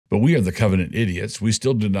But we are the covenant idiots. We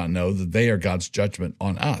still do not know that they are God's judgment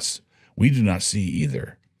on us. We do not see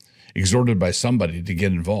either. Exhorted by somebody to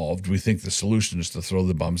get involved, we think the solution is to throw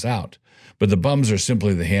the bums out. But the bums are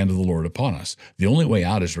simply the hand of the Lord upon us. The only way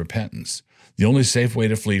out is repentance. The only safe way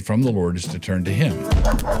to flee from the Lord is to turn to Him.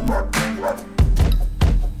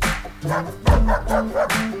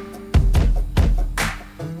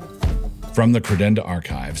 From the Credenda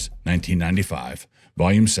Archives, 1995,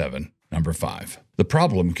 Volume 7, Number 5. The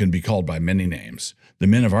problem can be called by many names. The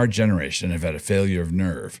men of our generation have had a failure of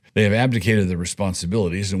nerve. They have abdicated their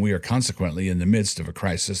responsibilities, and we are consequently in the midst of a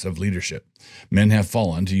crisis of leadership. Men have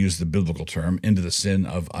fallen, to use the biblical term, into the sin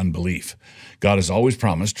of unbelief. God has always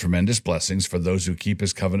promised tremendous blessings for those who keep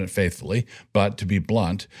His covenant faithfully, but, to be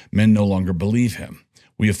blunt, men no longer believe Him.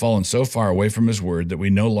 We have fallen so far away from His word that we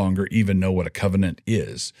no longer even know what a covenant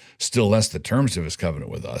is, still less the terms of His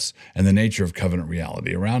covenant with us and the nature of covenant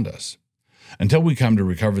reality around us. Until we come to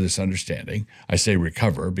recover this understanding, I say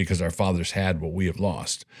recover because our fathers had what we have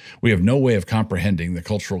lost, we have no way of comprehending the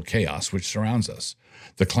cultural chaos which surrounds us.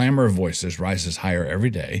 The clamor of voices rises higher every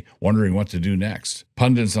day, wondering what to do next.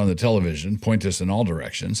 Pundits on the television point us in all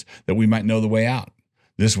directions that we might know the way out.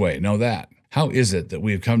 This way, no that. How is it that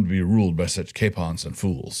we have come to be ruled by such capons and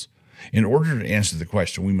fools? In order to answer the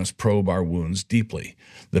question, we must probe our wounds deeply.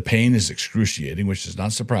 The pain is excruciating, which is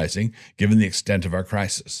not surprising given the extent of our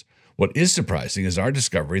crisis. What is surprising is our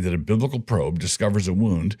discovery that a biblical probe discovers a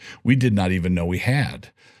wound we did not even know we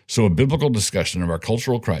had. So a biblical discussion of our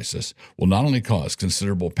cultural crisis will not only cause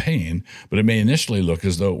considerable pain, but it may initially look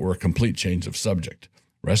as though it were a complete change of subject.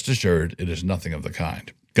 Rest assured, it is nothing of the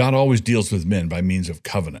kind. God always deals with men by means of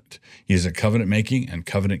covenant. He is a covenant-making and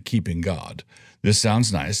covenant-keeping God. This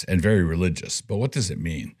sounds nice and very religious, but what does it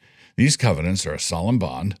mean? These covenants are a solemn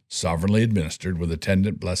bond, sovereignly administered with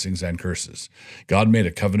attendant blessings and curses. God made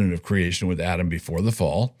a covenant of creation with Adam before the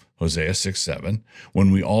fall, Hosea 6:7.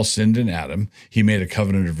 When we all sinned in Adam, He made a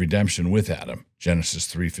covenant of redemption with Adam, Genesis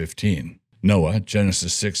 3:15. Noah,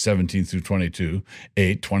 Genesis 6:17 through 22,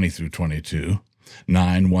 8:20 through 22,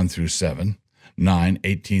 9:1 through 7,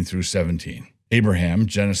 9:18 through 17. Abraham,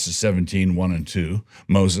 Genesis 17:1 and 2,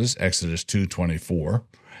 Moses, Exodus 2:24,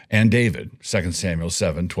 and David, 2 Samuel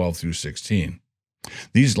 7:12 through 16.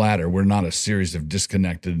 These latter were not a series of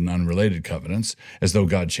disconnected and unrelated covenants, as though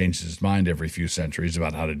God changed His mind every few centuries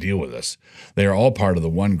about how to deal with us. They are all part of the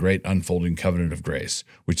one great unfolding covenant of grace,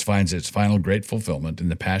 which finds its final great fulfillment in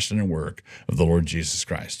the passion and work of the Lord Jesus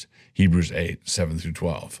Christ. Hebrews 8:7 through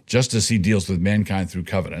 12. Just as He deals with mankind through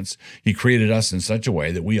covenants, He created us in such a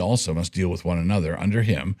way that we also must deal with one another under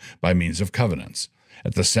Him by means of covenants.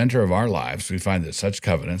 At the center of our lives, we find that such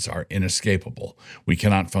covenants are inescapable. We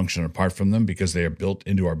cannot function apart from them because they are built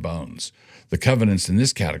into our bones. The covenants in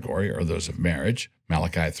this category are those of marriage,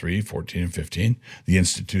 Malachi 3:14 and 15, the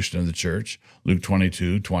institution of the church, Luke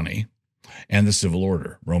 22:20, and the civil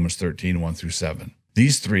order, Romans 13:1 through 7.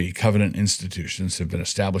 These three covenant institutions have been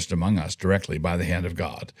established among us directly by the hand of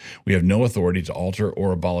God. We have no authority to alter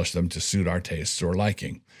or abolish them to suit our tastes or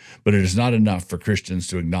liking. But it is not enough for Christians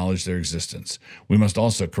to acknowledge their existence. We must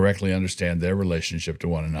also correctly understand their relationship to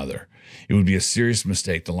one another. It would be a serious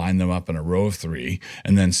mistake to line them up in a row of three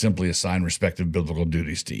and then simply assign respective biblical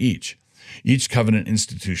duties to each. Each covenant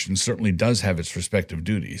institution certainly does have its respective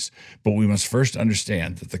duties, but we must first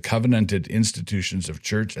understand that the covenanted institutions of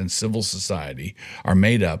church and civil society are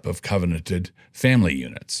made up of covenanted family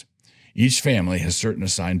units. Each family has certain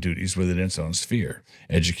assigned duties within its own sphere: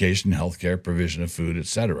 education, healthcare, provision of food,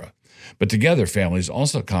 etc. But together, families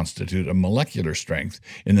also constitute a molecular strength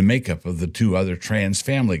in the makeup of the two other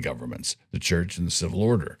trans-family governments, the church and the civil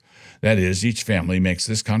order. That is, each family makes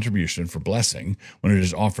this contribution for blessing when it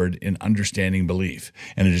is offered in understanding belief,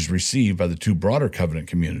 and it is received by the two broader covenant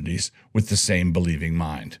communities with the same believing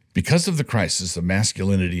mind. Because of the crisis of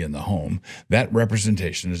masculinity in the home, that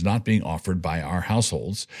representation is not being offered by our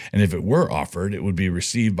households, and if it were offered, it would be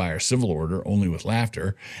received by our civil order only with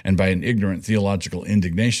laughter and by an ignorant theological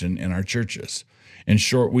indignation in our churches. In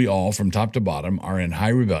short, we all, from top to bottom, are in high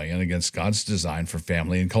rebellion against God's design for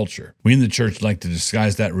family and culture. We in the church like to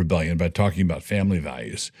disguise that rebellion by talking about family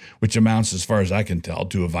values, which amounts, as far as I can tell,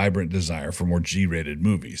 to a vibrant desire for more G-rated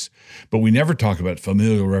movies. But we never talk about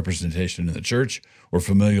familial representation in the church or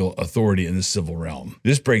familial authority in the civil realm.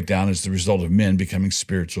 This breakdown is the result of men becoming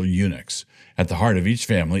spiritual eunuchs. At the heart of each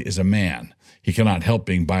family is a man. He cannot help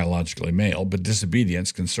being biologically male, but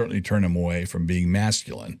disobedience can certainly turn him away from being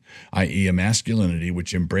masculine, i.e., a masculinity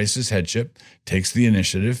which embraces headship, takes the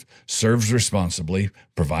initiative, serves responsibly,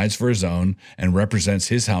 provides for his own, and represents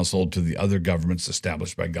his household to the other governments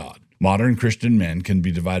established by God. Modern Christian men can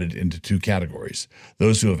be divided into two categories: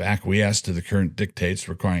 those who have acquiesced to the current dictates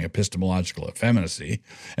requiring epistemological effeminacy,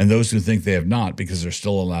 and those who think they have not because they're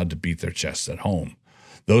still allowed to beat their chests at home.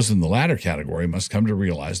 Those in the latter category must come to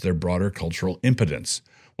realize their broader cultural impotence.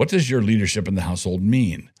 What does your leadership in the household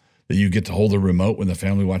mean? That you get to hold the remote when the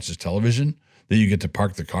family watches television? That you get to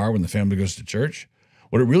park the car when the family goes to church?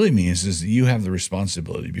 What it really means is that you have the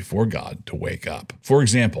responsibility before God to wake up. For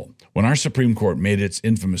example, when our Supreme Court made its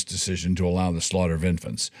infamous decision to allow the slaughter of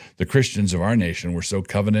infants, the Christians of our nation were so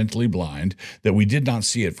covenantally blind that we did not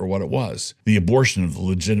see it for what it was: the abortion of the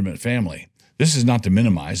legitimate family. This is not to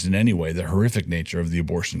minimize in any way the horrific nature of the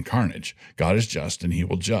abortion carnage. God is just and he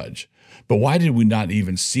will judge. But why did we not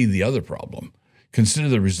even see the other problem? Consider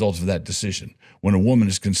the result of that decision. When a woman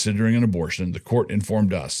is considering an abortion, the court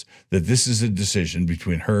informed us that this is a decision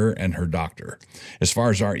between her and her doctor. As far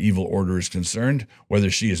as our evil order is concerned, whether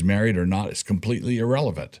she is married or not is completely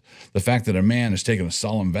irrelevant. The fact that a man has taken a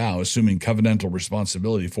solemn vow, assuming covenantal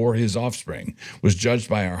responsibility for his offspring, was judged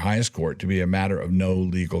by our highest court to be a matter of no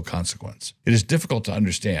legal consequence. It is difficult to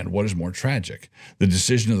understand what is more tragic: the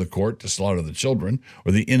decision of the court to slaughter the children,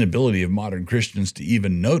 or the inability of modern Christians to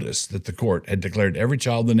even notice that the court had declared every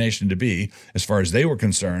child in the nation to be, as far as they were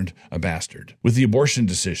concerned, a bastard. With the abortion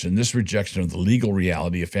decision, this rejection of the legal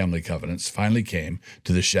reality of family covenants finally came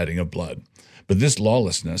to the shedding of blood. But this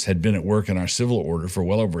lawlessness had been at work in our civil order for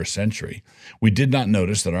well over a century. We did not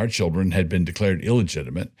notice that our children had been declared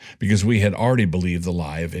illegitimate because we had already believed the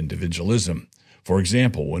lie of individualism. For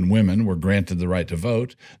example, when women were granted the right to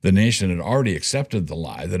vote, the nation had already accepted the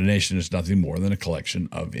lie that a nation is nothing more than a collection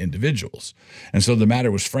of individuals. And so the matter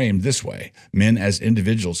was framed this way: men as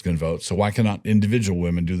individuals can vote, so why cannot individual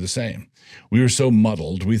women do the same? We were so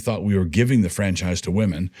muddled, we thought we were giving the franchise to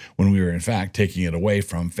women when we were in fact taking it away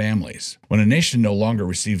from families. When a nation no longer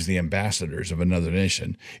receives the ambassadors of another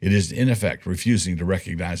nation, it is in effect refusing to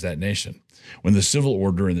recognize that nation. When the civil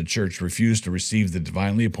order in the church refused to receive the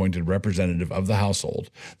divinely appointed representative of the household,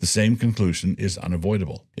 the same conclusion is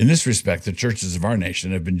unavoidable. In this respect, the churches of our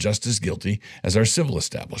nation have been just as guilty as our civil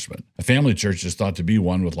establishment. A family church is thought to be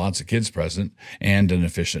one with lots of kids present and an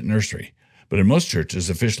efficient nursery. But in most churches,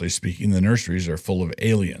 officially speaking, the nurseries are full of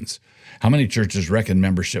aliens. How many churches reckon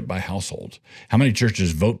membership by household? How many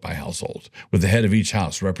churches vote by household, with the head of each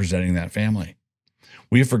house representing that family?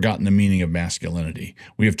 We have forgotten the meaning of masculinity.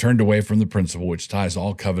 We have turned away from the principle which ties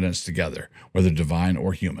all covenants together, whether divine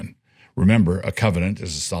or human. Remember, a covenant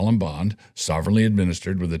is a solemn bond, sovereignly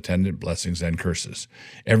administered with attendant blessings and curses.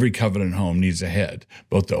 Every covenant home needs a head,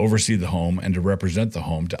 both to oversee the home and to represent the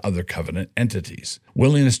home to other covenant entities.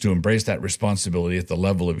 Willingness to embrace that responsibility at the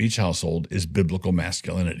level of each household is biblical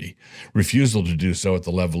masculinity. Refusal to do so at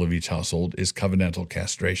the level of each household is covenantal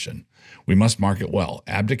castration. We must mark it well.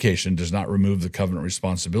 Abdication does not remove the covenant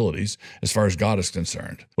responsibilities as far as God is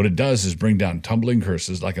concerned. What it does is bring down tumbling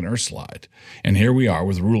curses like an earth slide. And here we are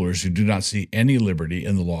with rulers who do not see any liberty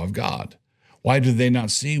in the law of God. Why do they not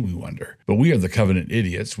see, we wonder? But we are the covenant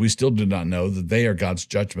idiots. We still do not know that they are God's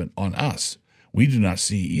judgment on us. We do not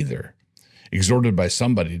see either. Exhorted by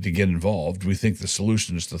somebody to get involved, we think the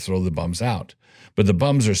solution is to throw the bums out. But the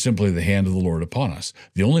bums are simply the hand of the Lord upon us.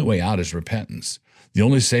 The only way out is repentance. The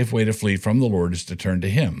only safe way to flee from the Lord is to turn to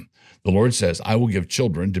him. The Lord says, I will give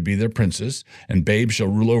children to be their princes, and babes shall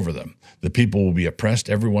rule over them. The people will be oppressed,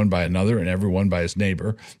 everyone by another, and everyone by his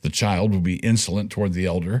neighbor. The child will be insolent toward the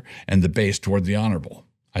elder, and the base toward the honorable.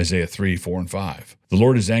 Isaiah 3, 4, and 5. The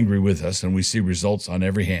Lord is angry with us, and we see results on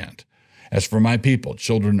every hand. As for my people,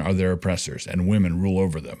 children are their oppressors, and women rule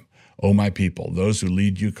over them. O my people, those who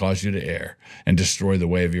lead you cause you to err, and destroy the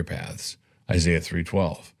way of your paths. Isaiah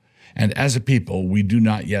 3:12. And as a people, we do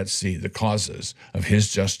not yet see the causes of his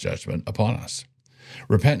just judgment upon us.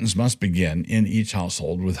 Repentance must begin in each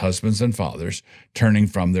household with husbands and fathers turning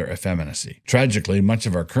from their effeminacy. Tragically, much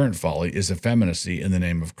of our current folly is effeminacy in the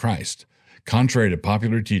name of Christ. Contrary to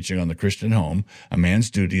popular teaching on the Christian home, a man's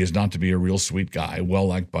duty is not to be a real sweet guy,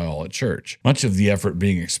 well-liked by all at church. Much of the effort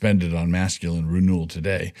being expended on masculine renewal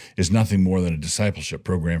today is nothing more than a discipleship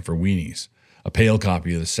program for weenies, a pale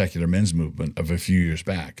copy of the secular men's movement of a few years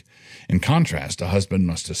back. In contrast, a husband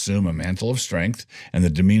must assume a mantle of strength and the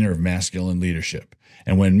demeanor of masculine leadership.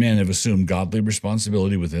 And when men have assumed godly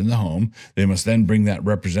responsibility within the home, they must then bring that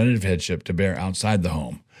representative headship to bear outside the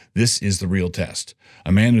home. This is the real test.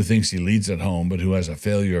 A man who thinks he leads at home but who has a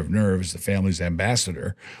failure of nerve as the family's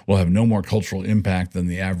ambassador will have no more cultural impact than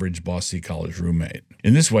the average bossy college roommate.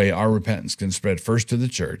 In this way, our repentance can spread first to the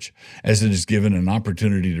church, as it is given an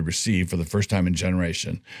opportunity to receive for the first time in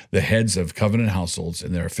generation the heads of covenant households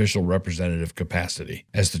in their official representative capacity.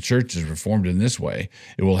 As the church is reformed in this way,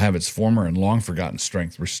 it will have its former and long forgotten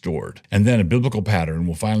strength restored. And then a biblical pattern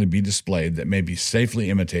will finally be displayed that may be safely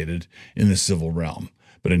imitated in the civil realm.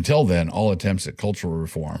 But until then, all attempts at cultural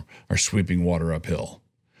reform are sweeping water uphill.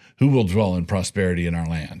 Who will dwell in prosperity in our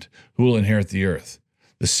land? Who will inherit the earth?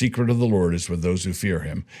 The secret of the Lord is with those who fear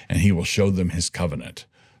him, and he will show them his covenant.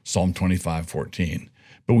 Psalm 25:14.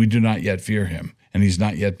 But we do not yet fear him, and he's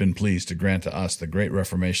not yet been pleased to grant to us the great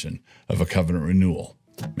reformation of a covenant renewal.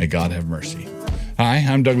 May God have mercy. Hi,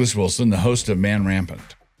 I'm Douglas Wilson, the host of Man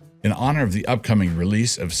Rampant. In honor of the upcoming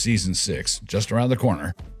release of Season 6, just around the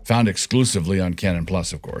corner, found exclusively on Canon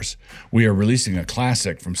Plus, of course, we are releasing a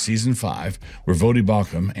classic from Season 5, where Vodi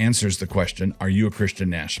Balcom answers the question, are you a Christian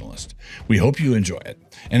nationalist? We hope you enjoy it.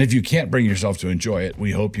 And if you can't bring yourself to enjoy it,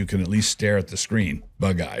 we hope you can at least stare at the screen,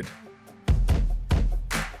 bug-eyed.